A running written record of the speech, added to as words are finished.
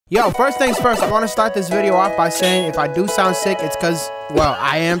Yo, first things first, I want to start this video off by saying if I do sound sick, it's because, well,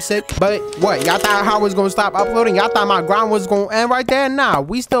 I am sick. But what, y'all thought I was going to stop uploading? Y'all thought my grind was going to end right there? Nah,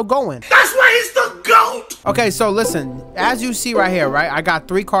 we still going. That's why he's the GOAT! Okay, so listen, as you see right here, right, I got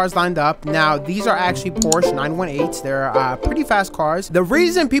 3 cars lined up. Now, these are actually Porsche 918s. They're pretty fast cars. The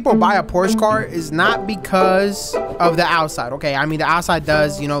reason people buy a Porsche car is not because of the outside, okay? I mean, the outside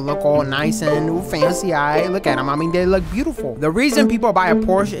does, you know, look all nice and fancy. Look at them. I mean, they look beautiful. The reason people buy a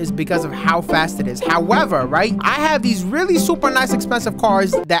Porsche is because of how fast it is. However, right, I have these really super nice expensive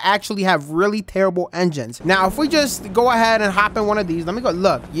cars that actually have really terrible engines. Now, if we just go ahead and hop in one of these, let me go.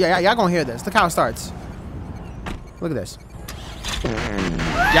 Look, yeah, y'all gonna hear this. Look how it starts. Look at this.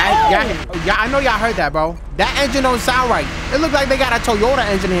 Yeah, I know y'all heard that, bro. That engine don't sound right. It looks like they got a Toyota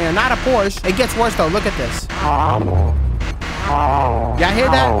engine here, not a Porsche. It gets worse though. Look at this. Y'all hear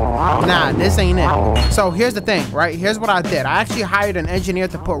that? Nah, this ain't it. So here's the thing, right? Here's what I did. I actually hired an engineer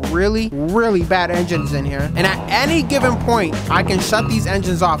to put really bad engines in here. And at any given point, I can shut these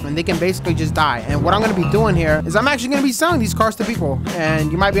engines off and they can basically just die. And what I'm going to be doing here is I'm actually going to be selling these cars to people.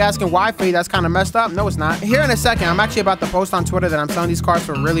 And you might be asking why, Fade? That's kind of messed up. No, it's not. Here in a second, I'm actually about to post on Twitter that I'm selling these cars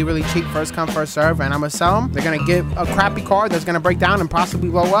for really cheap. First come, first serve. And I'm going to sell them. They're going to get a crappy car that's going to break down and possibly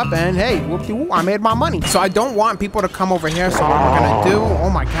blow up. And hey, whoop-de-whoop, I made my money. So I don't want people to come over here. So what we're gonna do, oh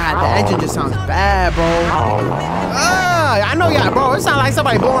my god, the engine just sounds bad, bro. I know y'all, bro, it sounds like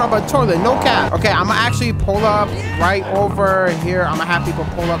somebody blowing up a toilet, no cap. Okay, I'm gonna actually pull up right over here. I'm gonna have people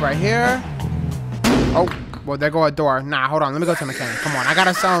pull up right here. Oh, well, there go a door. Nah, hold on, let me go to the mechanic. Come on, I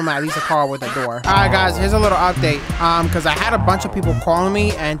gotta sell him at least a car with a door. All right, guys, here's a little update. Because I had a bunch of people calling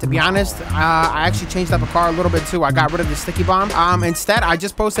me, and to be honest, I actually changed up a car a little bit too. I got rid of the sticky bomb. Instead, I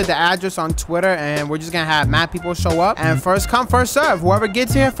just posted the address on Twitter, and we're just gonna have mad people show up. And first come, first serve. Whoever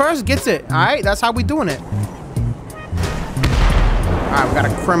gets here first gets it. All right, that's how we doing it. All right, we got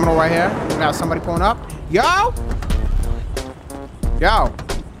a criminal right here. We got somebody pulling up. Yo.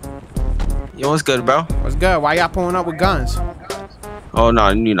 Yo, what's good, bro? What's good? Why y'all pulling up with guns? Oh no,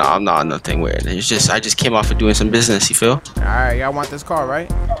 you know I'm not nothing weird. It's just I just came off of doing some business. You feel? All right, y'all want this car,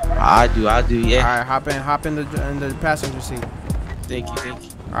 right? I do, yeah. All right, hop in the passenger seat. Thank you.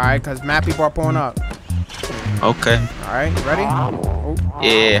 All right, cause mad people are pulling up. Okay. All right, you ready? Oh.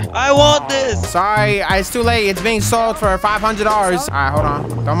 Yeah. I want this. Sorry, it's too late. It's being sold for $500. All right, hold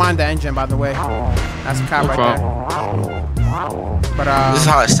on. Don't mind the engine, by the way. That's a cop right there. But this is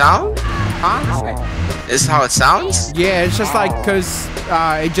how it sounds? Huh? This is how it sounds? Yeah, it's just like cause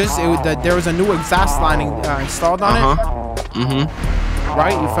there was a new exhaust lining installed on it.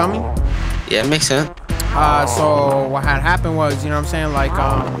 Right, you feel me? Yeah, it makes sense. So what had happened was, you know what I'm saying, like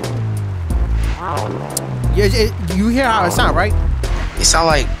yeah, you hear how it sound, right? It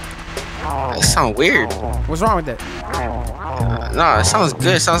sound weird. What's wrong with it? No, it sounds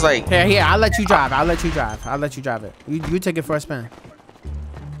good. It sounds like here, I'll let you drive. I'll let you drive it. You take it for a spin.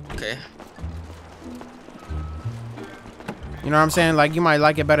 okay. You know what I'm saying? Like, you might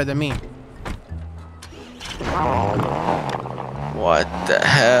like it better than me. What the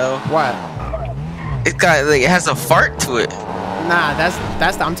hell? What? It got like it has a fart to it. Nah,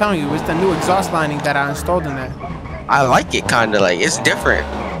 I'm telling you, it's the new exhaust lining that I installed in there. I like it kind of like it's different.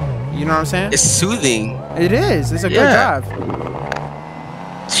 You know what I'm saying? It's soothing. It is. It's a good drive.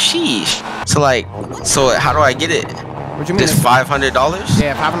 Sheesh. So how do I get it? What you mean? Just $500?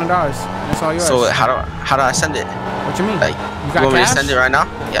 Yeah, $500. That's all yours. So how do I send it? What you mean? Like, you got want me to cash? send it right now?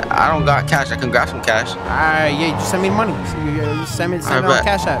 Yeah, I don't got cash. I can grab some cash. Alright, yeah, just send me the money. You send it on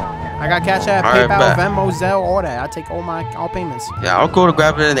Cash App. I got Cash App, All PayPal, right, Venmo, Zelle, all that. I take all payments. Yeah, I'll go to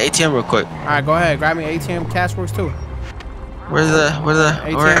grab it in the ATM real quick. Alright, go ahead. Grab me ATM. Cash works too. Where's the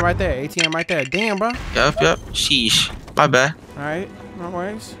ATM right there. ATM right there. Damn, bro. Yep. Sheesh. My bad. Alright, no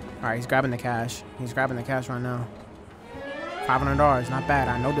worries. Alright, he's grabbing the cash. He's grabbing the cash right now. $500, not bad.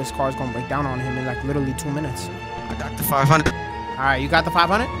 I know this car's gonna break down on him in like literally 2 minutes. I got the 500. Alright, you got the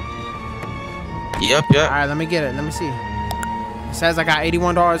 500? Yep. Alright, let me get it. Let me see. It says I got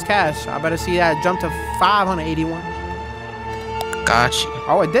 $81 cash. I better see that jump to 581. Got you.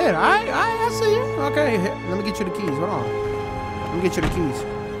 Oh, it did. I see you. Okay, here, let me get you the keys. Hold on. Let me get you the keys.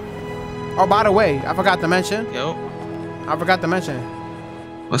 Oh, by the way, I forgot to mention. Yo. I forgot to mention.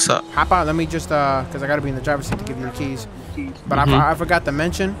 What's up? Hop out. Let me just because I gotta be in the driver's seat to give you the keys. But I forgot to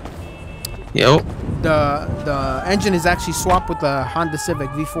mention. Yo. The engine is actually swapped with the Honda Civic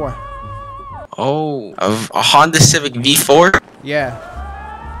V4. Oh, a Honda Civic V4? Yeah.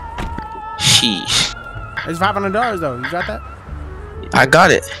 Sheesh. It's $500 though. You got that? I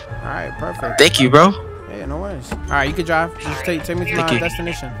got it. All right, perfect. Thank you, bro. Yeah, no worries. All right, you can drive. Just take me to my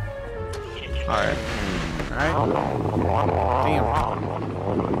destination. All right. All right. Damn.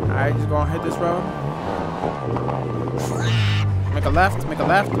 All Alright, just gonna hit this road. Make a left, make a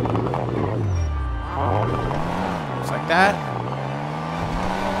left. Just like that.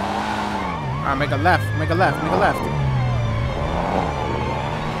 Alright, make a left, make a left, make a left.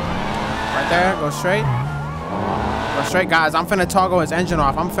 Right there, go straight. Go straight, guys. I'm finna toggle his engine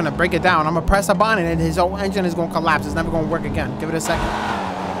off. I'm finna break it down. I'm gonna press a button and his whole engine is gonna collapse. It's never gonna work again. Give it a second.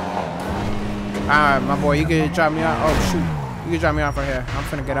 Alright, my boy, you can drop me off. Oh, shoot. You can drop me off right here. I'm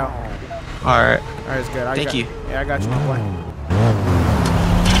finna get out. Alright. Alright, it's good. Thank you. Yeah, I got you, my boy.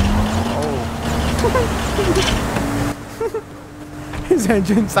 Oh. His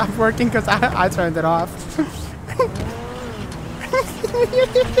engine stopped working because I turned it off.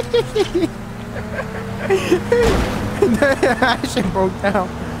 That shit broke down.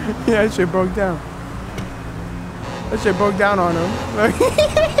 Yeah, that shit broke down. That shit broke down on him.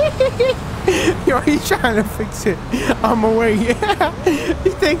 Yo, he's trying to fix it. I'm away. Yeah. He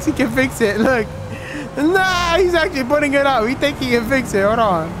thinks he can fix it. Look. Nah, he's actually putting it up. He thinks he can fix it. Hold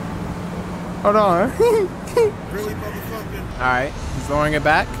on. Hold on. Really, motherfucker? Alright, he's lowering it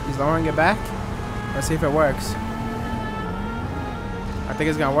back. He's lowering it back. Let's see if it works. I think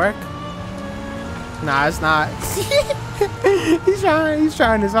it's gonna work. Nah, it's not. He's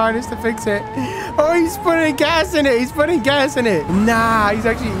trying his hardest to fix it. Oh, he's putting gas in it. He's putting gas in it. Nah, he's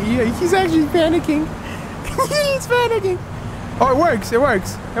actually panicking. He's panicking. Oh, it works. It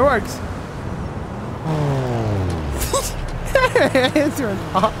works. It works. It turned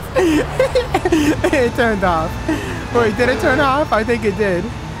off. It turned off. Wait, did it turn off? I think it did.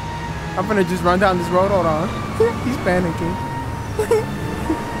 I'm gonna just run down this road. Hold on. He's panicking.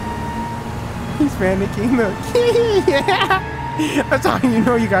 He's panicking. Look. Yeah. That's how you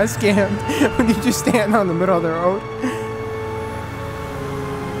know you got scammed. When you just stand on the middle of the road.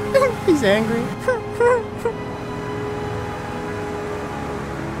 He's angry.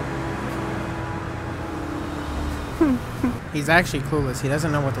 He's actually clueless. He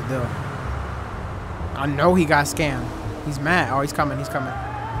doesn't know what to do. I know he got scammed. He's mad. Oh, he's coming. He's coming.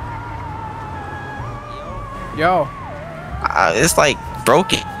 Yo. It's like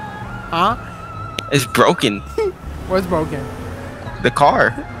broken. Huh? It's broken. What's broken? The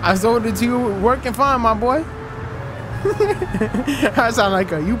car. I sold it to you working fine, my boy. That sound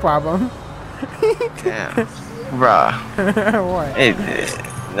like a you problem. Damn. Bruh. What?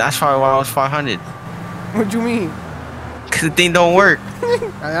 That's probably why I was 500. What you mean? Cause the thing don't work.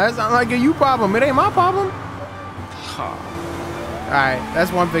 That sound like a you problem. It ain't my problem. Alright,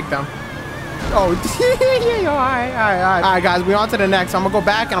 that's one victim. Oh, alright, guys, we on to the next. I'm gonna go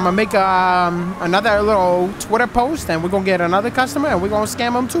back and I'm gonna make another little Twitter post, and we're gonna get another customer and we're gonna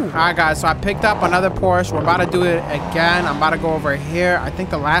scam them too. Alright, guys, so I picked up another Porsche. We're about to do it again. I'm about to go over here. I think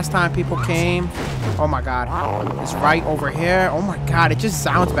the last time people came, oh my god, it's right over here. Oh my god, it just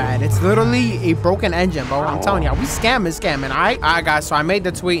sounds bad. It's literally a broken engine, bro. I'm telling y'all, we scamming. Alright, guys, so I made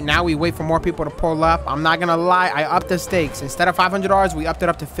the tweet. Now we wait for more people to pull up. I'm not gonna lie, I upped the stakes. Instead of $500, we upped it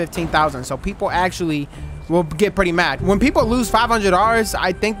up to 15,000. So people actually will get pretty mad. When people lose $500,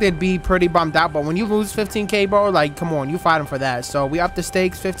 I think they'd be pretty bummed out. But when you lose 15K, bro, like, come on, you fighting for that. So we upped the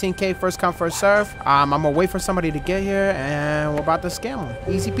stakes, 15K, first come, first serve. I'm gonna wait for somebody to get here, and we're about to scam them.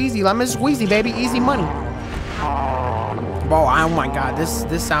 Easy peasy, lemon squeezy, baby, easy money. Bro, oh my god, this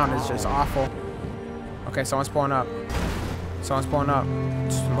sound is just awful. Okay, someone's pulling up. Someone's pulling up.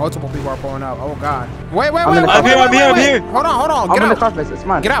 Multiple people are pulling up. Oh god. Wait. I'm here. Hold on. Get out. It's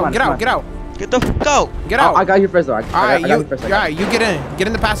mine. Get out. Get the fuck out. Get out. I got you first though. Alright, you get in. Get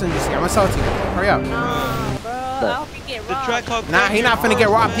in the passenger seat. I'm gonna sell it to you. Hurry up. Bro, I hope you get robbed. Nah, he not finna get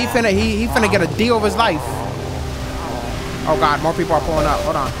robbed. He finna get a deal of his life. Oh god, more people are pulling up.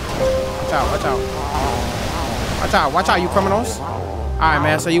 Hold on. Watch out, you criminals. Alright,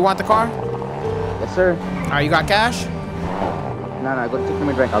 man, so you want the car? Yes, sir. Alright, you got cash? No, go take me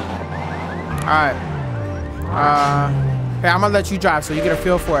a drink. Alright. Hey, I'm gonna let you drive so you get a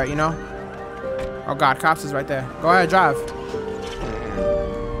feel for it, you know? Oh god, cops is right there. Go ahead, drive.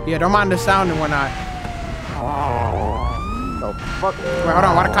 Yeah, don't mind the sound and whatnot. Oh, fuck. Wait, hold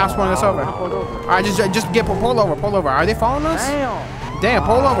on, why the cops pulling us over? Alright, just get pull over. Are they following us? Damn,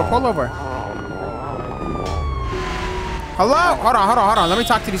 pull over. Hello? Hold on. Let me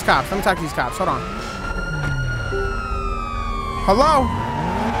talk to these cops. Hold on. Hello?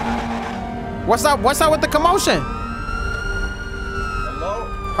 What's up with the commotion?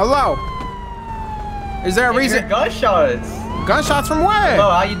 Hello? Is there a reason? Gunshots. Gunshots from where? Hello,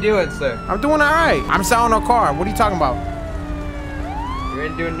 how you doing, sir? I'm doing all right. I'm selling a car. What are you talking about? You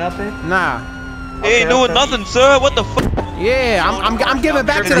ain't doing nothing? Nah. He ain't doing nothing, sir. What the fuck? Yeah, I'm giving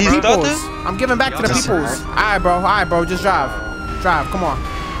back to the peoples. I'm giving back to the peoples. All right, bro. Just drive. Come on.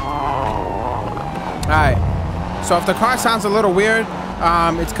 Alright. So if the car sounds a little weird,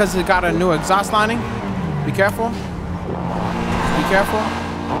 it's because it got a new exhaust lining. Be careful. Be careful.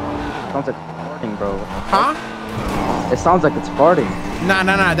 Sounds like farting, bro. Huh? It sounds like it's farting. Nah.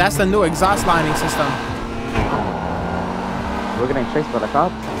 That's the new exhaust lining system. We're getting chased by the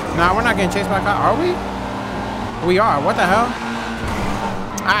cops. Nah, we're not getting chased by a car. Are we? We are. What the hell?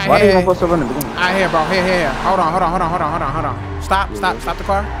 Why are you even supposed to run in the beginning? Here, bro. Here. Hold on. Stop the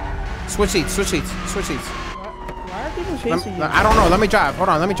car. Switch seats. Why are people chasing you? I don't know. Let me drive. Hold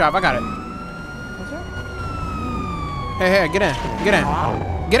on. I got it. What's up? Hey, get in.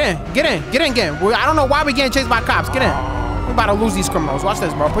 Well, I don't know why we getting chased by cops. Get in. We about to lose these criminals. Watch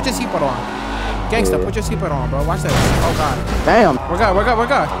this, bro. Put your seatbelt on. Gangsta, put your seatbelt on, bro. Watch this. Oh, God. Damn. We're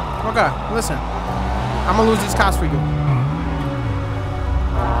good. Listen. I'm gonna lose these cops for you.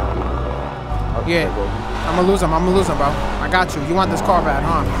 Okay, Yeah. I'm gonna lose them, bro. I got you. You want this car bad,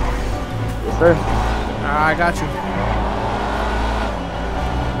 huh? Yes, sir. I got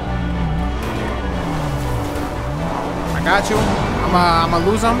you. I'm gonna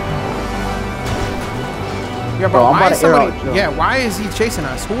lose him. Yeah, bro. I'm Why about is to air somebody? out, Yeah, why is he chasing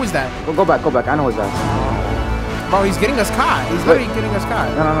us? Who is that? Go back. I know what's that. Bro, he's getting us caught. He's literally getting us caught.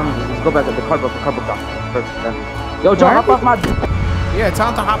 No. Let's go back to the car book. Yo, Joe, hop off my. Yeah, tell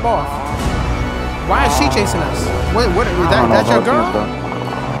him to hop off. Why is she chasing us? What that's your girl?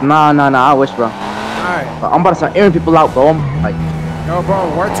 Nah. I wish, bro. Alright. I'm about to start airing people out, bro. I'm like, Yo, bro,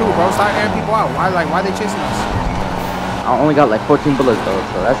 where to, bro? Start airing people out. Why they chasing us? I only got like 14 bullets though,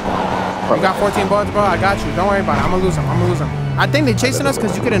 so that's fine. You got 14 bullets, bro? I got you. Don't worry about it. I'm gonna lose them. I think they chasing us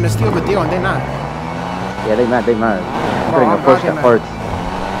because you get in a steal of a deal and they're not. Yeah, they mad. I'm getting a Porche at parts.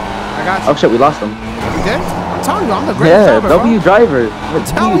 I got you. Oh shit, we lost them. You did? I'm telling you, I'm the greatest driver, bro. W driver. I'm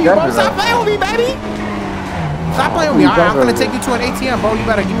telling you, bro. Stop playing with me, baby. Stop playing with me. Alright, I'm gonna take you to an ATM, bro. You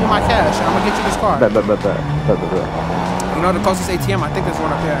better give me my cash. I'm gonna get you this car. Bet. You know the closest ATM? I think there's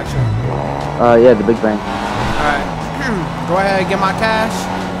one up here, actually. Yeah, the big bank. Alright. Go ahead and get my cash.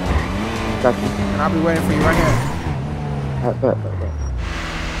 Got you. And I'll be waiting for you right here. Bet.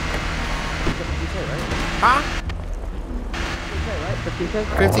 Huh?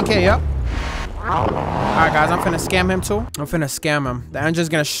 15K, yep. Alright, guys, I'm finna scam him too. The engine's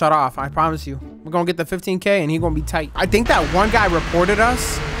gonna shut off, I promise you. We're gonna get the 15K and he's gonna be tight. I think that one guy reported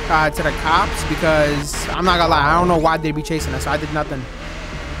us to the cops because, I'm not gonna lie, I don't know why they'd be chasing us. I did nothing.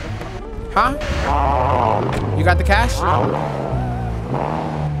 Huh? You got the cash?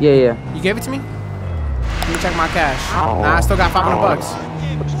 Yeah. You gave it to me? Let me check my cash. Nah, I still got 500 bucks.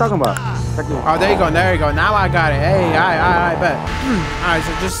 What you talking about? Oh, there you go. Now I got it. Hey, I bet. Alright,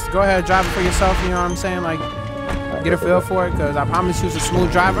 so just go ahead, drive it for yourself, you know what I'm saying? Like, get a feel for it, because I promise you it's a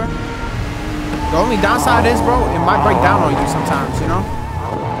smooth driver. The only downside is, bro, it might break down on you sometimes, you know?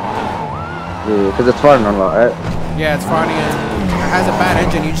 Yeah, because it's farting a lot, right? Yeah, it's farting and it has a bad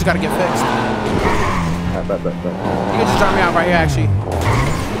engine. You just got to get fixed. Bet. You can just drop me out right here, actually.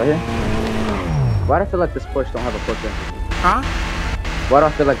 Right here? Why do I feel like this Porche don't have a Porche engine? Huh? Why do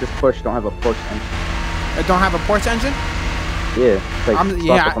I feel like this Porche don't have a Porche engine? It don't have a Porche engine? Yeah. Like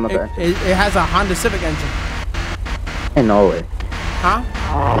it has a Honda Civic engine. Ain't no way. Huh?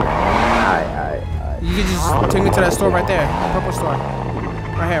 Alright. You can just take me to that store right there. The purple store.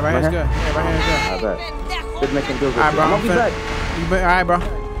 Right here is good. Yeah, right here is good. I bet. Good making deals with Alright, bro. I'll be back. Alright, bro.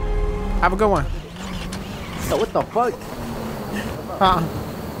 Have a good one. So what the fuck? Huh?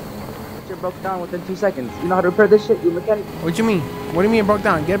 Shit broke down within 2 seconds. You know how to repair this shit? You a mechanic? What you mean? What do you mean it broke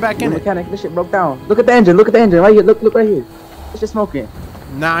down? Get back in it. Mechanic. This shit broke down. Look at the engine. Right here. Look right here. This shit smoking.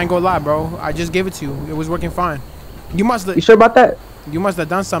 Nah, I ain't gonna lie, bro. I just gave it to you. It was working fine. You sure about that? You must have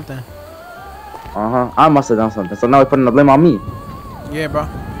done something. I must have done something. So now we're putting the blame on me. Yeah, bro.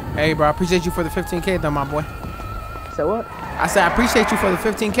 Hey, bro. I appreciate you for the 15K, though, my boy. Say what? I said I appreciate you for the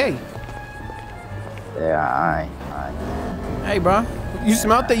 15K. Yeah, alright. Hey, bro. You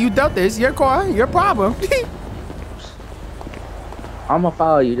smelt that? You dealt this. Your car. Your problem. I'm gonna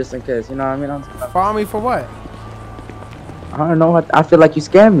follow you just in case. You know what I mean? Follow me for what? I don't know. I feel like you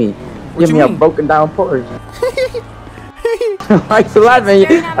scammed me. Give me a broken down Porche. Why you laughing?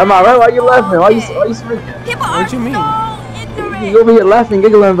 Am I right? Why you laughing? Why you smirking? What you mean? You over here laughing,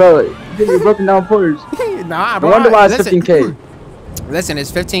 giggling about it. Give me a broken down Porche. Nah, bro. I wonder why it's 15K. Listen,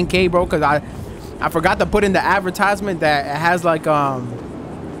 it's 15K, bro, because I forgot to put in the advertisement that it has like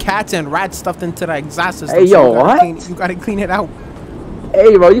cats and rats stuffed into the exhaust system. Hey, yo, what? You gotta clean it out.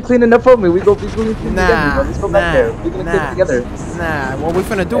 Hey, bro, you cleaning up for me? We go clean together. Let's go back there. We gonna clean together. Nah, what we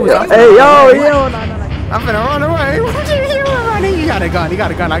finna do is hey, yo, no. I'm finna run away. He got a gun. I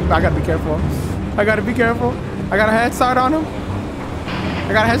gotta be careful. I got a head start on him.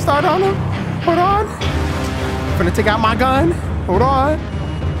 I got a head start on him. Hold on. I'm gonna take out my gun. Hold on.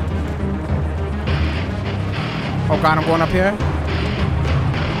 Oh God, I'm going up here.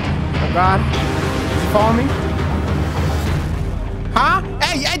 Oh God. Is he following me? Huh?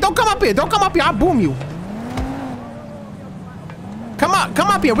 Hey, don't come up here. Don't come up here. I'll boom you. Come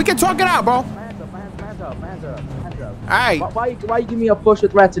up here. We can talk it out, bro. Hands up. All right. Why you give me a push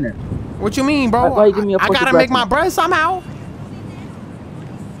with rats in it? What you mean, bro? Why you give me a push I with gotta rats make my in it? bread somehow.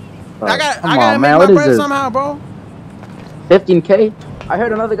 I gotta man, make what my is bread this? somehow, bro. 15K? I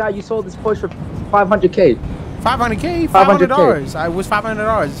heard another guy you sold this push for 500K. 500K? $500K. $500. I was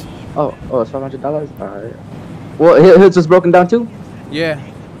 $500. Oh, it's $500. All right. Well, his was broken down too. Yeah.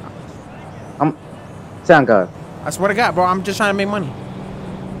 Sound God. I swear to God, bro. I'm just trying to make money.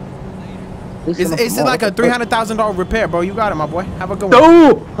 It's like a $300,000 repair, bro. You got it, my boy. Have a good one.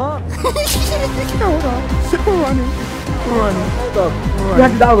 Oh! Hold on. We're running. Hold up.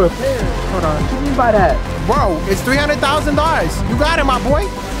 $300 repair. Hold on. What do you mean by that? Bro, it's $300,000. You got it, my boy. You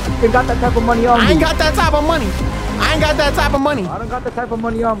ain't got that type of money on me. I ain't got that type of money. I ain't got that type of money. I don't got that type of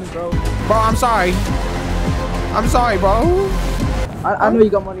money on me, bro. Bro, I'm sorry. I'm sorry, bro. I know you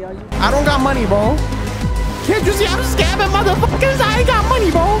got money on you. I don't got money, bro. Can't you see I'm scamming motherfuckers? I ain't got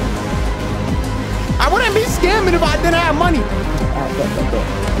money, bro. I wouldn't be scamming if I didn't have money.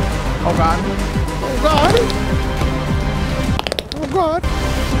 Oh, God. Oh, God. Oh, God.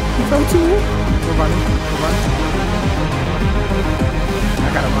 You fell too? We're running. I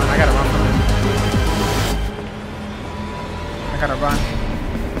gotta run from him. I gotta run.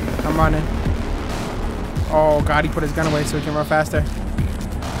 I'm running. Oh, God, he put his gun away so he can run faster.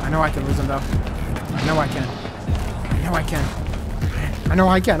 I know I can lose him, though. I know I can.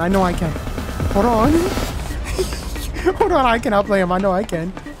 Hold on. Hold on, I can outplay him. I know I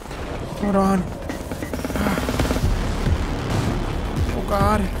can. Hold on. Oh,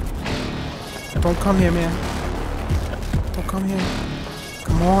 God. Don't come here, man. Don't come here.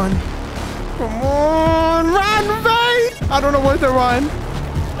 Come on. Run, Faye! I don't know where to run.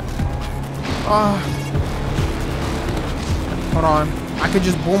 Hold on. I could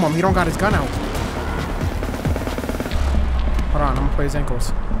just boom him. He don't got his gun out. Hold on. I'm gonna play his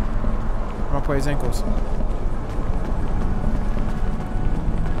ankles.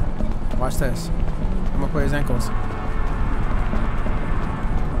 Watch this. I'm gonna play his ankles.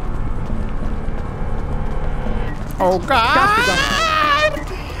 Oh, God!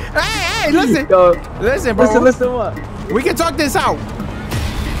 Hey, listen. Listen, bro. Listen what? We can talk this out.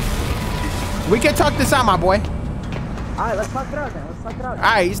 My boy. Alright, let's talk it out then.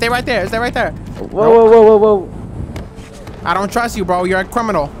 Alright, stay right there. Whoa. I don't trust you, bro. You're a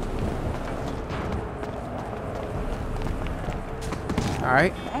criminal.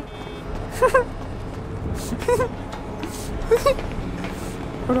 Alright.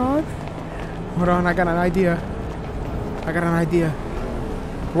 Hold on. I got an idea.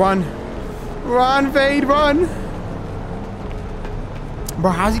 Run, Fade, run.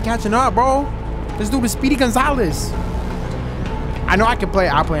 Bro, how's he catching up, bro? This dude is Speedy Gonzalez. I know I can play.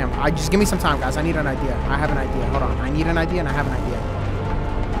 I'll play him. Just give me some time, guys. I need an idea. I have an idea. Hold on. I need an idea and I have an idea.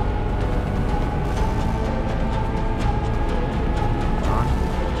 Hold on.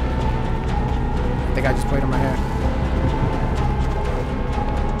 I think I just played him right here.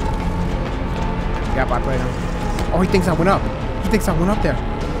 Yep, I played him. Oh, he thinks I went up. There.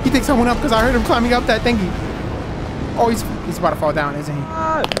 He thinks I went up because I heard him climbing up that thingy. Oh, he's about to fall down, isn't he?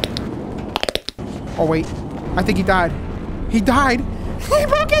 Oh, wait. I think he died. He died. He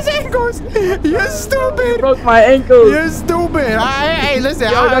broke his ankles. You're stupid. You broke my ankles. You're stupid. Hey, listen.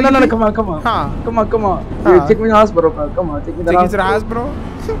 Yo, no. Come on. Huh? Come on. Here, take me to the hospital, bro. Come on, take me to the hospital.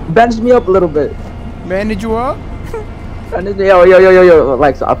 Bandage me up a little bit. Bandage you up? Yo.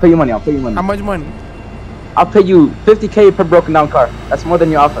 Like, so I'll pay you money. How much money? I'll pay you 50K per broken down car. That's more than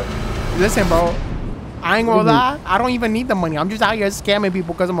you offer. Listen, bro. I ain't gonna lie. I don't even need the money. I'm just out here scamming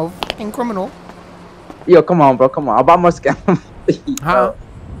people because I'm a fucking criminal. Yo, come on, bro. I'll buy more scam. Huh?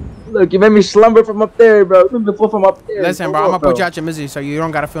 Look, you made me slumber from up there, bro. You made me fall from up there. Listen, bro. I'm gonna put you out your misery so you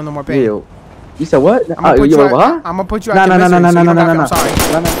don't gotta feel no more pain. Yo. You said what? I'm gonna put you out your misery. No. I'm sorry.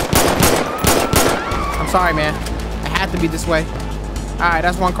 I'm sorry, man. It had to be this way. All right,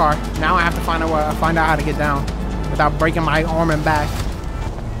 that's one car. Now I have to find out how to get down without breaking my arm and back.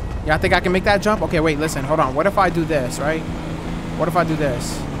 Y'all think I can make that jump? Okay, wait, listen, hold on. What if I do this, right?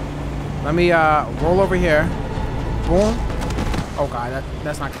 Let me roll over here. Boom. Oh God,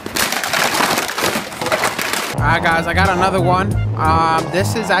 that's not good. All right, guys, I got another one.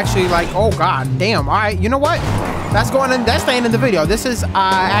 This is actually like, oh God, damn. All right, you know what? That's staying in the video. This is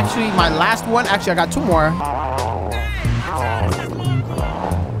actually my last one. Actually, I got two more.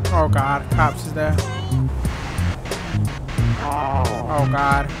 Oh God, cops is there. Oh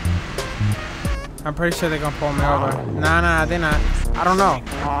God. I'm pretty sure they're gonna pull me over. Nah, they're not. I don't know.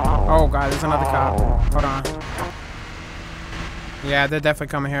 Oh God, there's another cop. Hold on. Yeah, they're definitely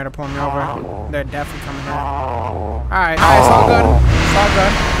coming here to pull me over. They're definitely coming here. Alright, it's all good. It's all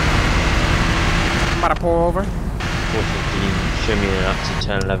good. I'm about to pull over. 415, show me an up to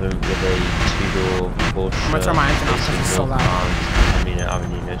 1011 with a 2-door Porsche. I'm gonna turn my engine off because it's so loud.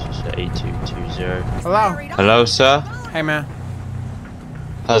 Avenue, notice 8220. Hello? Hello, sir? Hey, man.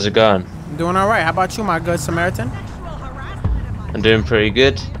 How's it going? I'm doing alright. How about you, my good Samaritan? I'm doing pretty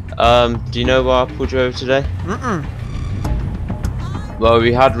good. Do you know why I pulled you over today? Well,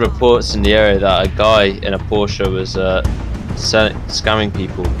 we had reports in the area that a guy in a Porsche was scamming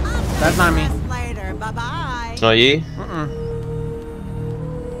people. That's not me. It's not you?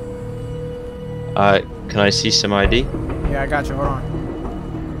 Can I see some ID? Yeah, I got you. Hold on.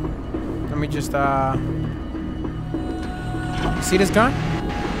 Let me just, You see this gun?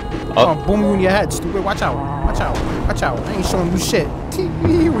 Oh, boom you in your head, stupid. Watch out. Watch out. Watch out. I ain't showing you shit.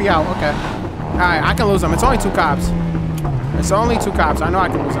 We out. Okay. Alright, I can lose them. It's only 2 cops. It's only 2 cops. I know I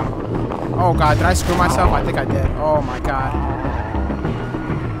can lose them. Oh God, did I screw myself? I think I did. Oh my God.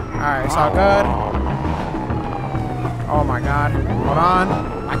 Alright, it's all good. Oh my God. Hold on.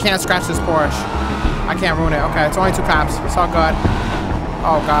 I can't scratch this Porsche. I can't ruin it. Okay, it's only 2 cops. It's all good.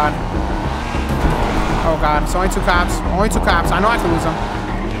 Oh God. Oh God. It's only 2 cops. Only 2 cops. I know I can lose them.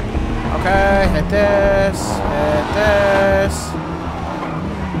 Okay, hit this. Hit this.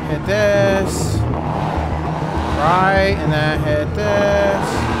 Hit this. Right, and then hit this.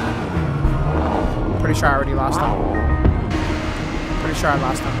 Pretty sure I already lost them. Pretty sure I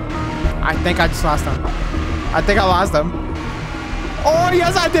lost them. I think I just lost them. I think I lost them. Oh,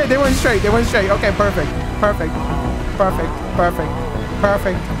 yes, I did. They went straight. They went straight. Okay, perfect. Perfect. Perfect. Perfect.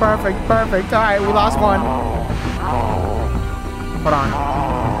 Perfect. Perfect. Perfect. All right, we lost one. Hold on.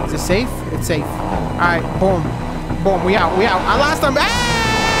 Is it safe? It's safe. All right, boom. Boom, we out. We out. I lost them.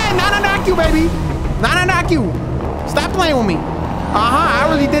 Hey! Knock you, baby. Knock you. Stop playing with me. I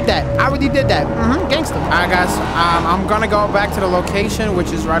really did that. I really did that. Gangster. All right, guys. I'm gonna go back to the location,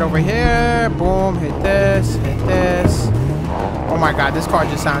 which is right over here. Boom. Hit this. Hit this. Oh my God, this car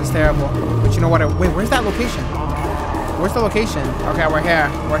just sounds terrible. But you know what? Wait, where's that location? Where's the location? Okay, we're here.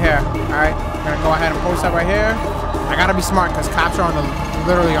 We're here. All right. I'm gonna go ahead and post that right here. I gotta be smart because cops are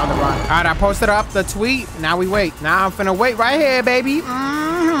literally on the run. All right, I posted up the tweet. Now we wait. Now I'm finna wait right here, baby.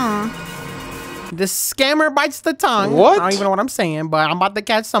 The scammer bites the tongue. What? I don't even know what I'm saying, but I'm about to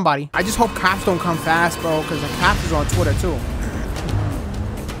catch somebody. I just hope cops don't come fast, bro, because the cops is on Twitter too.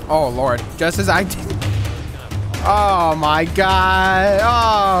 Oh Lord, just as I did. Oh my God.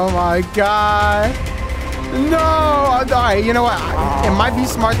 Oh my God. No. All right, you know what? It might be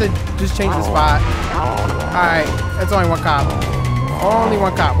smart to just change the spot. All right, it's only 1 cop. Only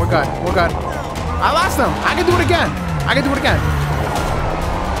 1 cop. We're good. We're good. I lost them. I can do it again. I can do it again.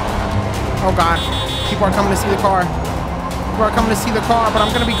 Oh God, people are coming to see the car. People are coming to see the car, but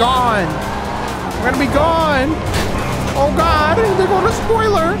I'm gonna be gone. I'm gonna be gone. Oh God, they're going to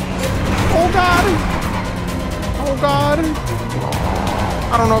spoiler. Oh God. Oh God.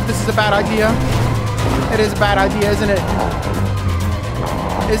 I don't know if this is a bad idea. It is a bad idea, isn't it?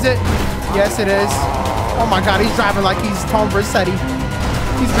 Is it? Yes, it is. Oh my God, he's driving like he's Tom Brassetti.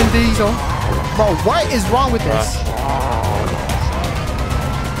 He's Vin Diesel. Bro, what is wrong with this?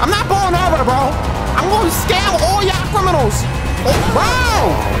 I'm not pulling over, bro. I'm going to scale all y'all criminals. Oh,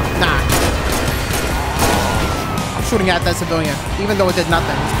 bro. Nah. I'm shooting at that civilian, even though it did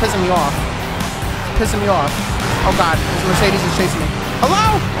nothing. It's pissing me off. It's pissing me off. Oh, God. This Mercedes is chasing me.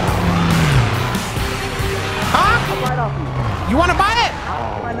 Hello? Huh? I'll ride off you. You want to buy it?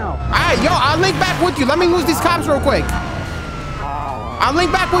 Right now. All right, yo, I'll link back with you. Let me lose these cops real quick. I'll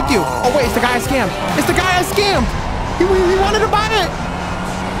link back with you. Oh, wait. It's the guy I scammed. It's the guy I scammed. He wanted to buy it.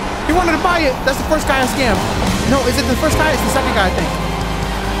 He wanted to buy it. That's the first guy I scammed. No, is it the first guy? It's the second guy, I think.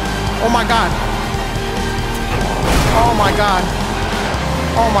 Oh my God. Oh my God.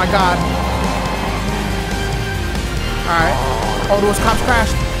 Oh my God. Alright. Oh, those cops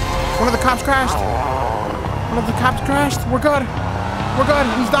crashed. One of the cops crashed. One of the cops crashed. We're good. We're good.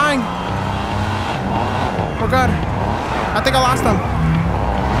 He's dying. We're good. I think I lost him.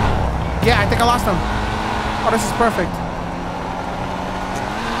 Yeah, I think I lost him. Oh, this is perfect.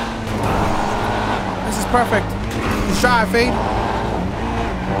 Perfect. Just drive, Fade.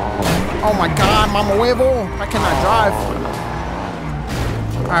 Oh my God, mama huevo. I cannot drive.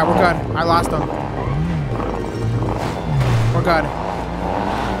 All right, we're good. I lost him. We're good.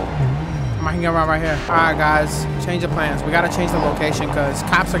 Am I I can get around right here. All right, guys, change the plans. We gotta change the location because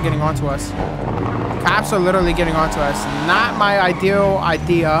cops are getting onto us. Cops are literally getting onto us. Not my ideal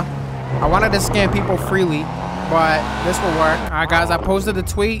idea. I wanted to scam people freely, but this will work. All right, guys, I posted a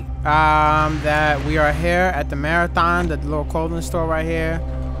tweet that we are here at the Marathon, the little clothing store right here.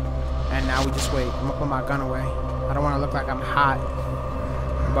 And now we just wait. I'm gonna put my gun away. I don't want to look like I'm hot.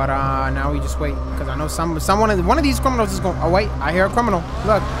 But now we just wait, because I know one of these criminals is going. Oh wait, I hear a criminal.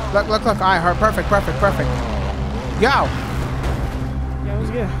 Look. All right, perfect. Yo. Yeah, what's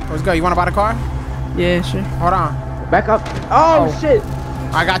good? What's good? You want to buy the car? Yeah, sure. Hold on. Back up. Oh shit.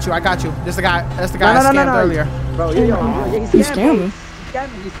 I got you. This the guy. That's the guy I scammed earlier. Bro, he's scamming. He's scamming.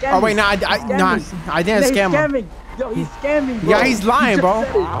 Oh wait, no, I didn't scam him. Yo, he's scamming, bro. Yeah, he's lying, bro.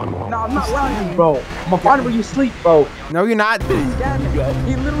 No, I'm not lying, bro. I'm gonna find where you sleep, bro. No, you're not. He's scamming.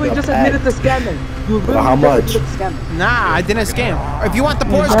 He literally just admitted to scamming. You literally how much? Nah, I didn't scam. If you want the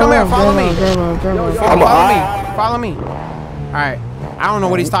Porche, come here. Follow me. Follow me. All right. I don't know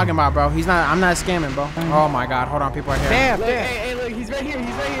what he's talking about, bro. I'm not scamming, bro. Oh my God. Hold on, people are here. Damn. Hey, look, he's right here.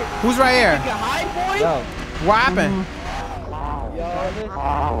 Who's right here? Hi, boy. Yo. What happened?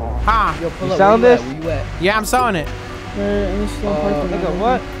 Huh? You selling this? Yeah, I'm selling it. Nigga,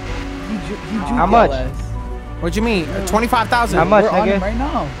 what? How much? What you mean? 25,000. How much, nigga? Right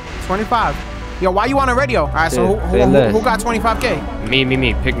now. 25. Yo, why you on the radio? All right, so who got 25K?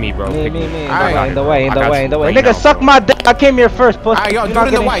 Me. Pick me, bro. Pick me. All right. In the way. Right Nigga, now. suck my dick. I came here first, pussy. All right, yo, do it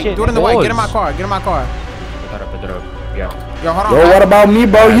in the white. Do it in the white. Get in my car. Yo, hold on. Yo, what about me,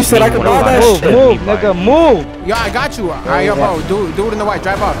 bro? You said I could buy that shit. Move, nigga, move. Yo, I got you. All right, yo, bro, do it in the white.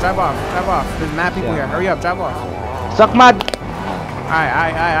 Drive off. There's mad people here. Hurry up, drive off. Suck my. All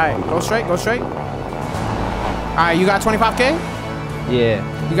right. Go straight. All right, you got 25K? Yeah.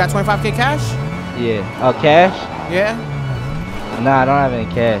 You got 25K cash? Yeah. Oh, cash? Yeah. Nah, I don't have any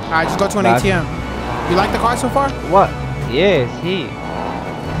cash. All right, just go to an ATM. You like the car so far? What? Yes, he.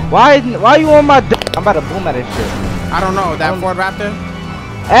 Why you on my dick? I'm about to boom at this shit. I don't know. That Ford Raptor?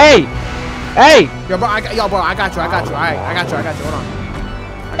 Hey! Yo, bro, I got you. All right, I got you. Hold on.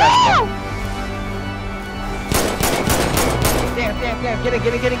 I got you. Damn. Get it.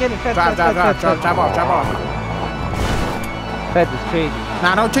 Drive off. Fed is crazy.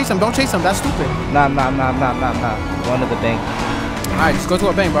 Nah, don't chase him. That's stupid. Nah. One of the bank. All right, just go to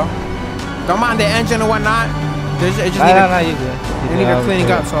a bank, bro. Don't mind the engine or whatnot. It just you good. They need to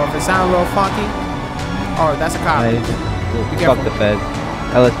cleaning up, so if it sounds a little funky, oh, that's a cop. Fuck the feds.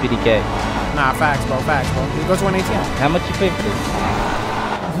 LSPDK. Nah, facts, bro. You go to an ATM. How much you pay for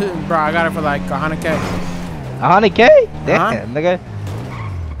this? Bro, I got it for like 100K. 100K? Damn, nigga.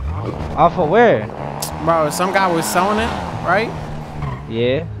 Off of where? Bro, some guy was selling it, right?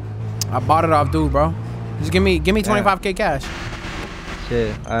 Yeah. I bought it off dude, bro. Just give me 25K cash.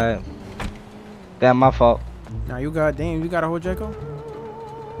 Shit, alright. Damn, my fault. Nah, you got a whole Draco?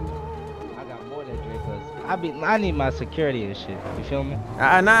 I got more than Dracos. I need my security and shit. You feel me?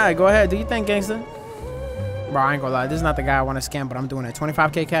 Nah, go ahead. Do you think, gangster? Bro, I ain't gonna lie. This is not the guy I want to scam, but I'm doing it.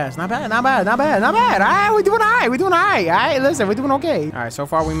 25K cash. Not bad. All right, we're doing all right. All right, listen, we're doing okay. All right, so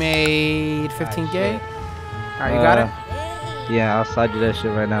far we made 15K. All right, you got it? Yeah, I'll slide you that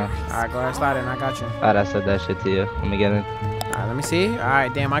shit right now. All right, go ahead, slide it, and I got you. Alright, I said that shit to you. Let me get in. Alright, let me see.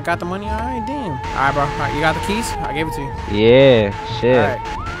 Alright, damn, I got the money. Alright, damn. Alright, bro. Alright, you got the keys? I gave it to you. Yeah, shit. Alright.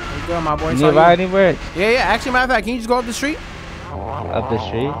 You good, my boy? You ride anywhere? Yeah. Actually, matter of fact, can you just go up the street? Up the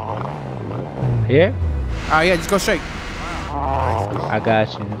street? Here? Alright, yeah, just go straight. I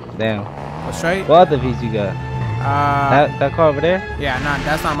got you. Damn. Go straight. What other V's you got? That car over there? Yeah, nah,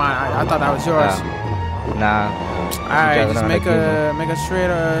 that's not mine. I thought that was yours. Nah. Alright, just make a straight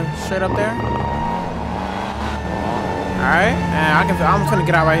up there. Alright, and I'm gonna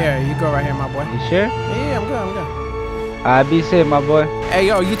get out right here. You go right here, my boy. You sure? Yeah, I'm good. Alright, be safe, my boy. Hey,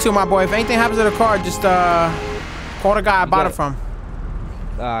 yo, you too, my boy. If anything happens to the car, just call the guy I bought it from.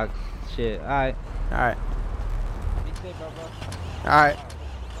 Shit. Alright. Alright. Be safe, bro. Alright.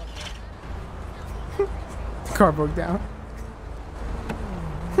 Car broke down.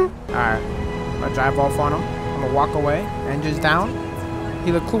 Alright. I'm gonna drive off on him. I'm gonna walk away. Engine's down.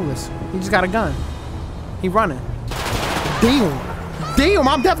 He look clueless. He just got a gun. He running. Damn,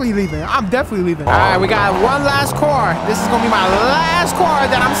 I'm definitely leaving. Alright, we got one last car. This is gonna be my last car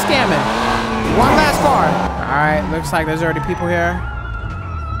that I'm scamming. One last car. Alright, looks like there's already people here.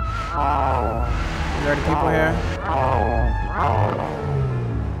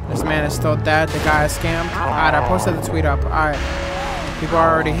 This man is still dead. The guy is scammed. Alright, I posted the tweet up. Alright. People are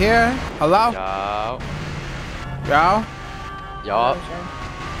already here. Hello? Yo?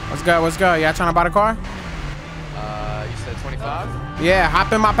 What's good? Y'all trying to buy the car? You said 25? Yeah,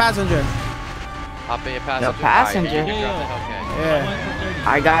 hop in my passenger. Hop in your passenger. Your passenger? Yeah.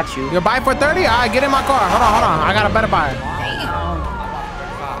 I got you. You buy for 30? All right, get in my car. Hold on. I got a better buy.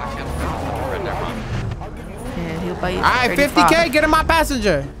 Yeah, he'll buy you. All right, 50K, get in my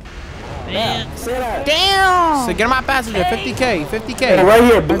passenger. Damn. So get in my passenger, 50K, 50K. Hey, right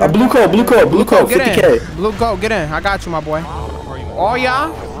here, blue code, 50K. Blue code, get in. I got you, my boy. All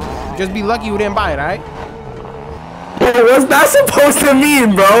y'all, just be lucky you didn't buy it, all right? Hey, what's that supposed to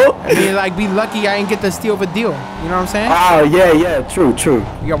mean, bro? I mean, like, be lucky I ain't get to steal the deal. You know what I'm saying? Oh, yeah, true.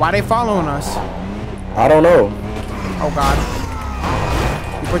 Yo, why they following us? I don't know. Oh, God.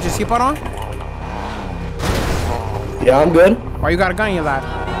 You put your seatbelt on? Yeah, I'm good. Why you got a gun in your lap?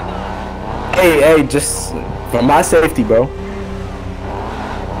 Hey, just for my safety, bro.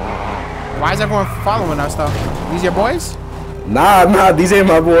 Why is everyone following us, though? These your boys? Nah, these ain't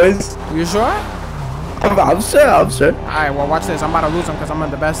my boys. You sure? I'm sure. All right, well, watch this. I'm about to lose them because I'm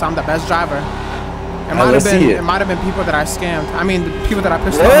the best driver. It might have been people that I scammed. I mean, the people that I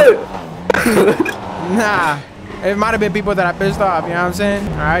pissed off. Nah, it might have been people that I pissed off. You know what I'm saying?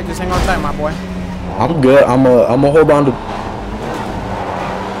 All right, just hang on tight, my boy. I'm good. I'm a hold on to.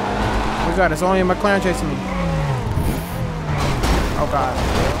 We got. It's only a McLaren chasing me. Oh God.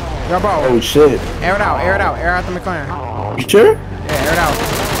 Yo, bro. Oh shit. Air it out. Air out the McLaren. You sure? Yeah, air it out.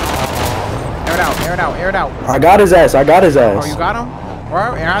 Air it out. I got his ass. Oh, you got him?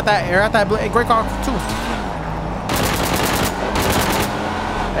 Well, air out that great car too.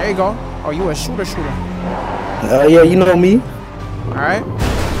 There you go. Oh, you a shooter. Yeah, you know me. All right.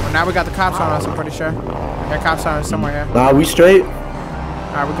 Well, now we got the cops on us. I'm pretty sure. There are cops on us somewhere here. Nah, we straight. All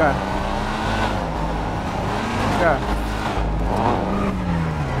right, we good. Good.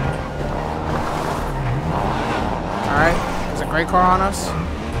 All right. There's a great car on us.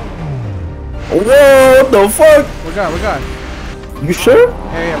 Whoa, what the fuck? We're good. You sure?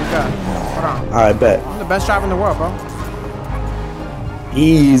 Yeah, we good. Hold on. Alright, bet. I'm the best driver in the world, bro.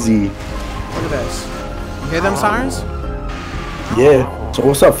 Easy. Look at this. You hear them sirens? Yeah. So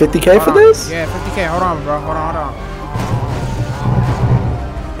what's up, 50K for this? Yeah, 50K. Hold on, bro. Hold on.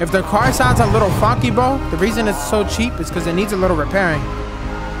 If the car sounds a little funky, bro, the reason it's so cheap is because it needs a little repairing.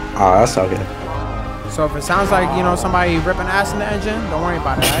 Ah, that's okay. So if it sounds like, you know, somebody ripping ass in the engine, don't worry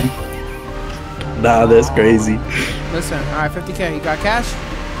about it, alright? Nah, that's crazy. Listen, alright, 50K. You got cash?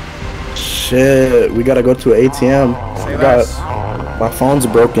 Shit, we gotta go to an ATM. Say less. My phone's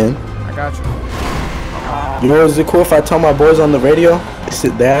broken. I got you. You know, is it cool if I tell my boys on the radio?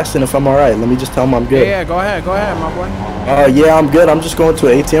 They're asking if I'm alright. Let me just tell them I'm good. Yeah, go ahead, my boy. Yeah, I'm good. I'm just going to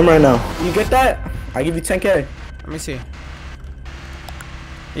an ATM right now. You get that? I give you 10K. Let me see.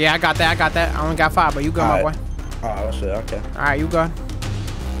 Yeah, I got that. I only got 5, but you good, my boy. Oh, shit, okay. Alright, you good.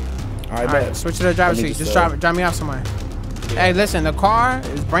 Alright, switch to the driver's seat. Just drive me out somewhere. Yeah. Hey, listen, the car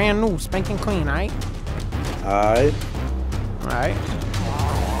is brand new, spanking clean, alright? Alright.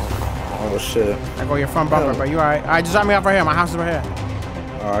 Oh, shit. I go your front bumper, but you alright? Alright, just drop me off right here. My house is right here.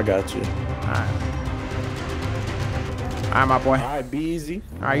 Oh, I got you. Alright, my boy. Alright, be easy.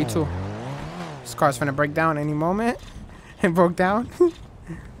 Alright, you too. This car's finna break down any moment. It broke down.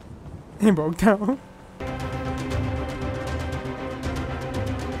 It broke down.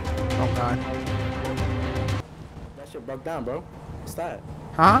 Oh, God. That shit broke down, bro. What's that?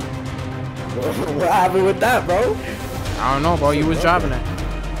 Huh? What happened with that, bro? I don't know, bro. You was driving it.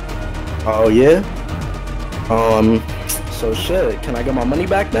 Oh, yeah? So shit. Can I get my money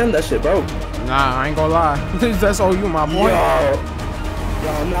back then? That shit broke. Nah, I ain't gonna lie. That's all you, my boy. Yo,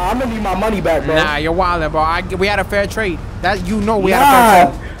 nah, I'm gonna need my money back, bro. Nah, you're wildin', bro. We had a fair trade. That you know we had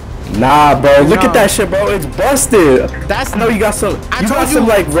a fair trade. Nah, bro. Look at that shit, bro. It's busted. That's. I know you got some. I told you some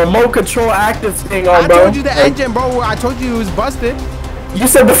like remote control active thing on, bro. I told you the engine, bro. I told you it was busted. You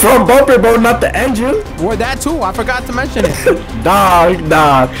said the front bumper, bro, not the engine. Well, that too. I forgot to mention it.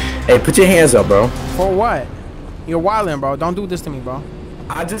 Nah. Hey, put your hands up, bro. For what? You're wildin', bro. Don't do this to me, bro.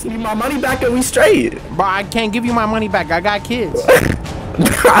 I just need my money back and we straight. Bro, I can't give you my money back. I got kids.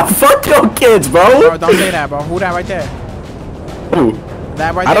 Fuck your kids, bro. Bro, don't say that, bro. Who that right there? Who?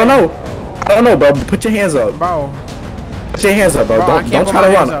 That right there. I don't know, bro. Put your hands up. Bro. Put your hands up, bro. Don't try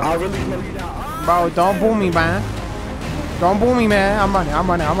to run. I'll really know you now. Bro, don't boo me, man. Don't boo me, man. I'm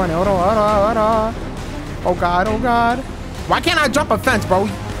running. Hold on. Oh, God. Why can't I jump a fence, bro?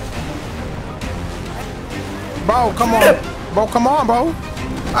 Bro, come on. Bro, come on, bro.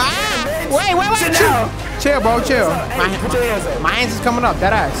 Ah! Wait. Chill, bro. My hands is coming up.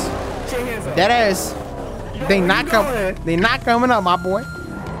 That ass. They not coming up, my boy.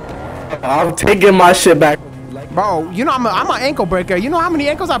 I'm taking my shit back. Bro, you know I'm an ankle breaker. You know how many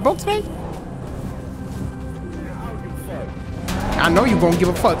ankles I broke today? I know you gonna give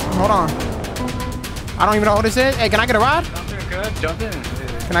a fuck. Hold on. I don't even know what this is. Hey, can I get a ride? Good. Jump in.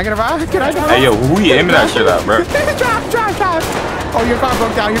 Can I get a ride? Can I get a ride? Hey, yo, who you aiming that shit at, bro? Drive. Oh, your car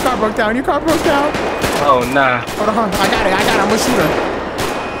broke down. Your car broke down. Your car broke down. Oh, nah. Hold on. I got it. I'm a shooter.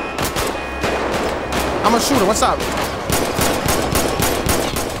 I'm a shooter. What's up?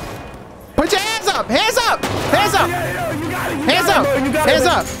 Put your hands up. Hands up. Hands up. Hands up. Hands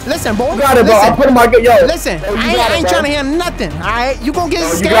up. Listen, boy. You got it, bro. I'll put him on. Yo. Listen, I ain't trying to hear nothing. All right, you gonna get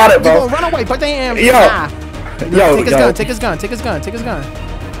scared. You got it, bro. You gonna run away. Put the hands. Yo. Nah. Yo. Take his gun. Take his gun. Take his gun. Take his gun.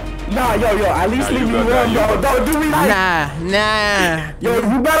 Nah, yo. At least leave me alone, bro. Don't do me like. Nah. Yo,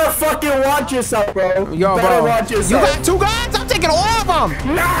 you better fucking watch yourself, bro. Yo, bro. You got 2 guns? I'm taking all of them.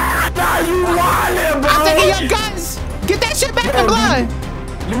 Nah, you wildin', bro. I'm taking your guns. Get that shit back in blood.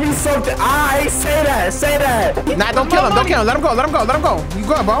 Give me something. I say that. Nah, don't kill him. Don't kill him. Let him go. Let him go. Let him go. You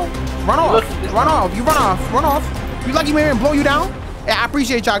good, bro? Run off. Run off. You run off. Run off. You lucky me and blow you down? Yeah, I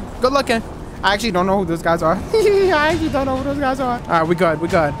appreciate y'all. Good looking. I actually don't know who those guys are. I actually don't know who those guys are. All right, we good. We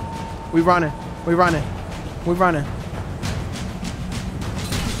good. We running. We running. We running.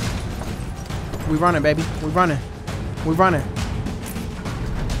 We running, baby. We running. We running.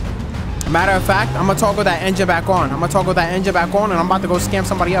 Matter of fact, I'm gonna toggle that engine back on. And I'm about to go scam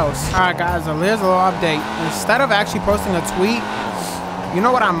somebody else. All right, guys, so here's a little update. Instead of actually posting a tweet, you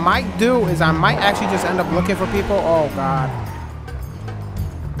know what I might do is I might actually just end up looking for people. Oh, God.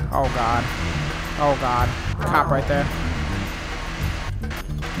 Oh, God. Oh, God. Cop right there.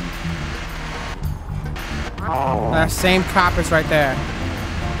 That same cop is right there.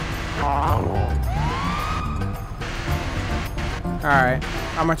 Alright.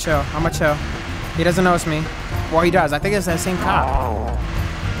 I'ma chill. He doesn't notice me. Well, he does. I think it's that same cop. Alright,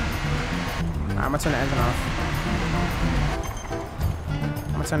 I'm gonna turn the engine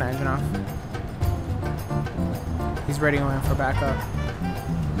off. He's radioing for backup.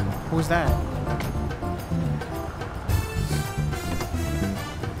 Who's that?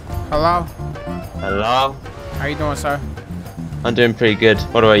 Hello? Hello? How you doing, sir? I'm doing pretty good.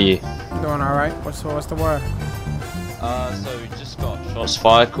 What about you? Doing alright. What's the word? So we just got shots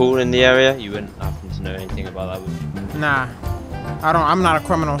fired call in the area. You wouldn't happen to know anything about that, would you? Nah. I'm not a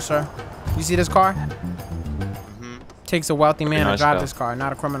criminal, sir. You see this car? Takes a wealthy man to drive this car,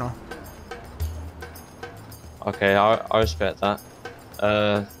 not a criminal. Okay, I respect that.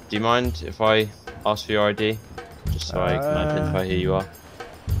 Do you mind if I ask for your ID? Just so I can identify who you are.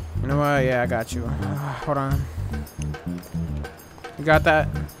 You know what? Yeah, I got you. Hold on. You got that?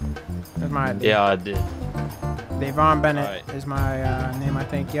 That's my ID. Yeah, I did. Devon Bennett is my name, I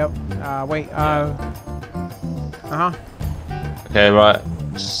think. Yep. Wait. Okay, right.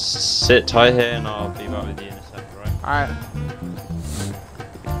 Sit tight here and I'll be right with you in a second, right? Alright.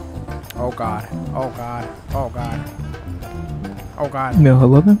 Oh, God. Oh, God. Oh, God. Oh, God. No,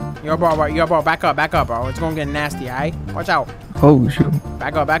 hello? Yo, bro, back up, bro. It's gonna get nasty, alright? Watch out. Oh, shoot.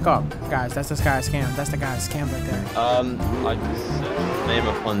 Back up. Guys, that's this guy's scam. That's the guy's scam right there. I searched his name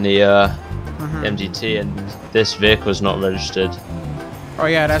up on the MGT and this vehicle's not registered. Oh,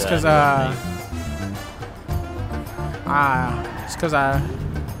 yeah, that's because, it's because I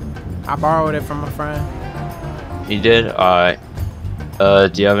borrowed it from a friend. You did? Alright.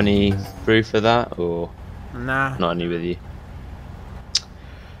 Do you have any proof of that, or Nah. not any with you?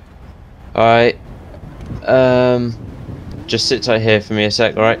 Alright. Just sit tight here for me a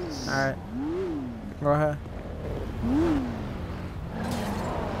sec, alright? Alright. Go ahead.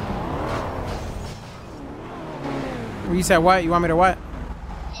 You said what? You want me to what?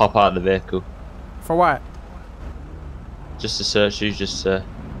 Hop out of the vehicle. For what? Just to search you, just to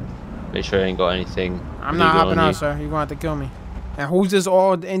make sure I ain't got anything. I'm not hopping out, sir. You're going to have to kill me. And who's this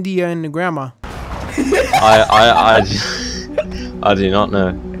old India and the grandma? I do not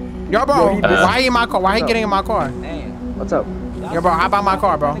know. Yo, bro, why he in my car? Why he getting in my car? What's up? Yo, bro, hop out my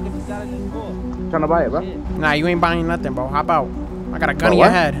car, bro. Trying to buy it, bro? Nah, you ain't buying nothing, bro. Hop out. I got a gun in your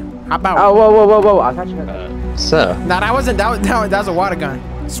head. Hop out. Oh, whoa. I'll catch your head. Sir. Nah, that wasn't. That was a water gun.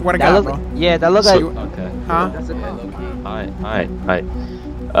 I swear to God, bro. Yeah, that looks like. Okay. Huh? That's it. Alright.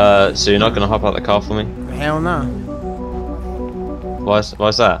 So you're not gonna hop out the car for me? Hell no. Why's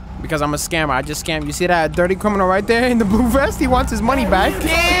that? Because I'm a scammer. I just scam. You see that dirty criminal right there in the blue vest? He wants his money back.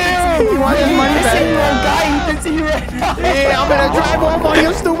 Damn! He wants his money back. Yeah, I'm gonna drive off on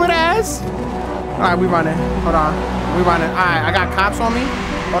your stupid ass. Alright, we running. Hold on. We running. Alright, I got cops on me.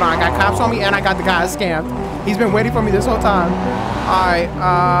 Hold on, I got cops on me and I got the guy scammed. He's been waiting for me this whole time. Alright,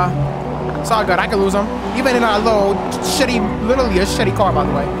 it's all good. I can lose him. Even in a little shitty, literally a shitty car, by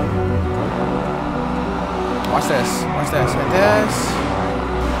the way. Watch this. Watch this. Like this.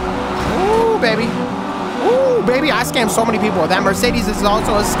 Ooh, baby. Ooh. Woo, baby, I scammed so many people. That Mercedes is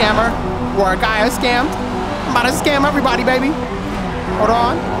also a scammer. Or a guy I scammed. I'm about to scam everybody, baby. Hold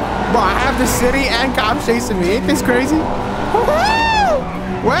on. Bro, I have the city and cops chasing me. Ain't this crazy?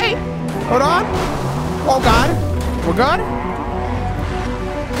 Wait. Hold on. Oh, God. We're good?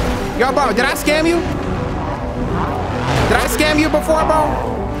 Yo, bro, did I scam you? Did I scam you before, bro?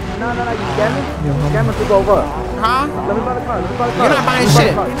 No, you scam me? You scam me to go over. Huh? Let me buy the car. You're not buying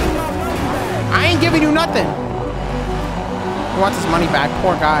shit. I ain't giving you nothing. He wants his money back.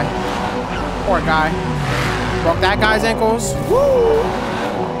 Poor guy. Poor guy. Broke that guy's ankles. Woo!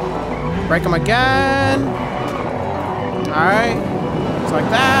 Break him again. Alright. Just like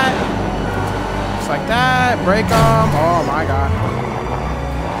that. Just like that. Break him. Oh my god.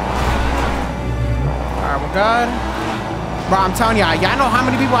 Alright, we're good. Bro, I'm telling y'all know how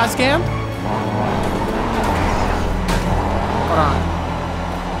many people I scammed? Hold on.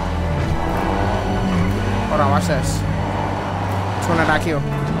 Hold on, watch this. 200 IQ.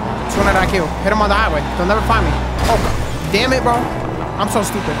 200 IQ. Hit him on the highway. They'll never find me. Oh, God. Damn it, bro. I'm so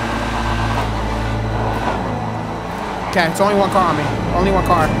stupid. Okay, it's only one car on me. Only one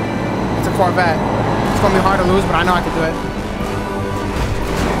car. It's a Corvette. It's gonna be hard to lose, but I know I can do it.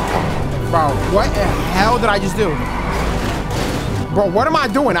 Bro, what the hell did I just do? Bro, what am I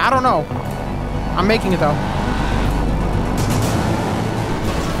doing? I don't know. I'm making it, though.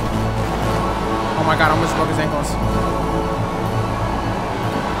 Oh, my God. I almost broke his ankles.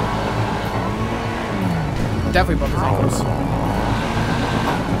 Definitely broke his ankles.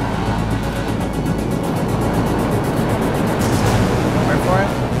 Wait for it.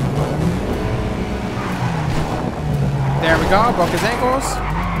 There we go. Broke his ankles.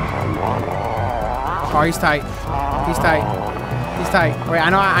 Oh, he's tight. He's tight. He's tight. Wait, I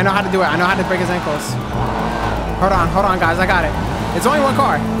know how to do it. I know how to break his ankles. Hold on, guys. I got it. It's only one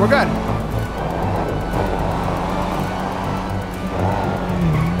car. We're good.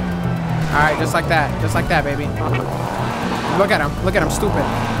 All right, just like that, baby. Look at him, stupid.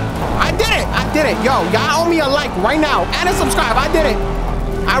 I did it, yo. Y'all owe me a like right now and a subscribe. I did it.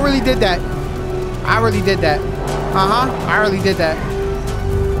 I really did that. I really did that. I really did that.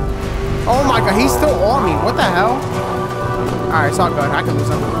 Oh my God, he's still on me. What the hell? All right, it's all good. I can lose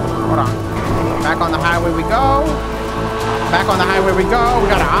him. Hold on. Back on the highway we go. Back on the highway we go. We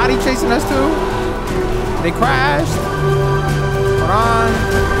got an Audi chasing us too. They crashed. Hold on.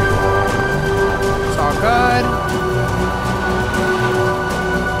 It's all good.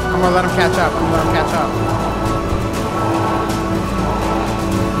 I'm gonna let him catch up.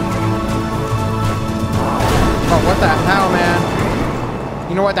 Oh, what the hell, man?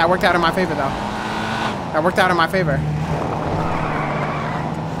 You know what? That worked out in my favor, though. That worked out in my favor.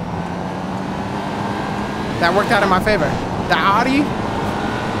 That worked out in my favor. The Audi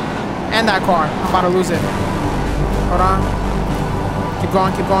and that car. I'm about to lose it. Hold on. Keep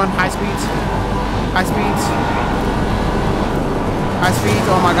going. High speeds.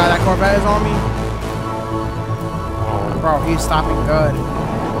 Oh my God, that Corvette is on me. Bro, he's stopping good.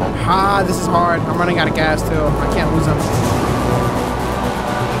 This is hard. I'm running out of gas too. I can't lose him.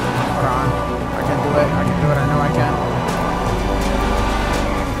 Hold on. I can do it. I know I can.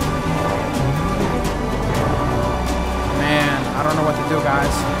 Man, I don't know what to do,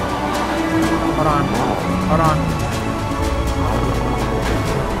 guys. Hold on.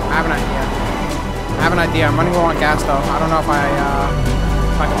 I have an idea. I'm running low on gas though. I don't know if I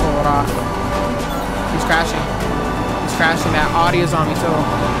can pull it off. He's crashing. That Audi is on me too.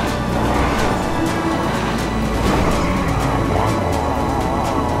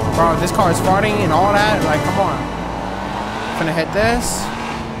 Bro, this car is farting and all that. Like, come on. Gonna hit this.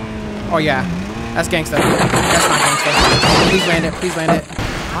 Oh yeah, that's gangsta. That's not gangsta. Please land it.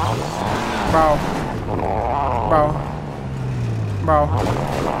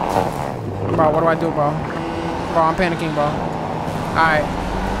 Bro, what do I do, bro? Bro, I'm panicking, bro. Alright.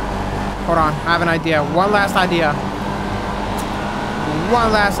 Hold on, I have an idea. One last idea.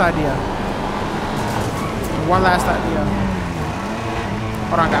 Hold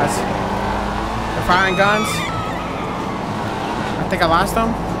on, guys. They're firing guns. I think I lost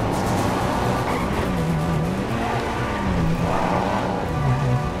them.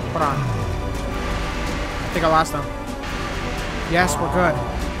 Hold on. I think I lost them. Yes, we're good.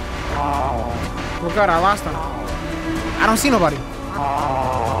 I lost them. I don't see nobody.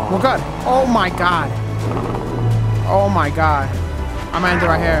 We're good. Oh my God. I'm gonna end it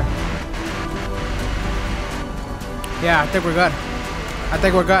right here. Yeah, I think we're good.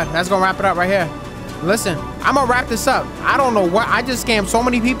 That's gonna wrap it up right here. Listen, I'm gonna wrap this up. I don't know what, I just scammed so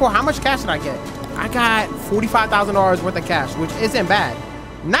many people. How much cash did I get? I got $45,000 worth of cash, which isn't bad.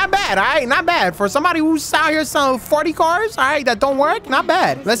 Not bad, all right? Not bad. For somebody who's out here selling 40 cars, all right, that don't work, not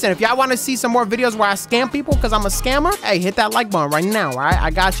bad. Listen, if y'all want to see some more videos where I scam people because I'm a scammer, hey, hit that like button right now, all right?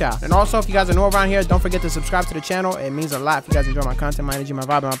 I got y'all. And also, if you guys are new around here, don't forget to subscribe to the channel. It means a lot if you guys enjoy my content, my energy, my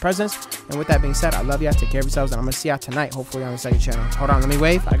vibe, and my presence. And with that being said, I love y'all. Take care of yourselves, and I'm going to see y'all tonight, hopefully on the second channel. Hold on, let me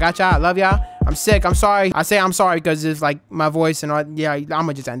wave. I got y'all. I love y'all. I'm sick. I'm sorry. I say I'm sorry because it's like my voice and all. Yeah, I'm going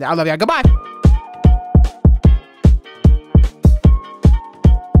to just end it. I love y'all. Goodbye.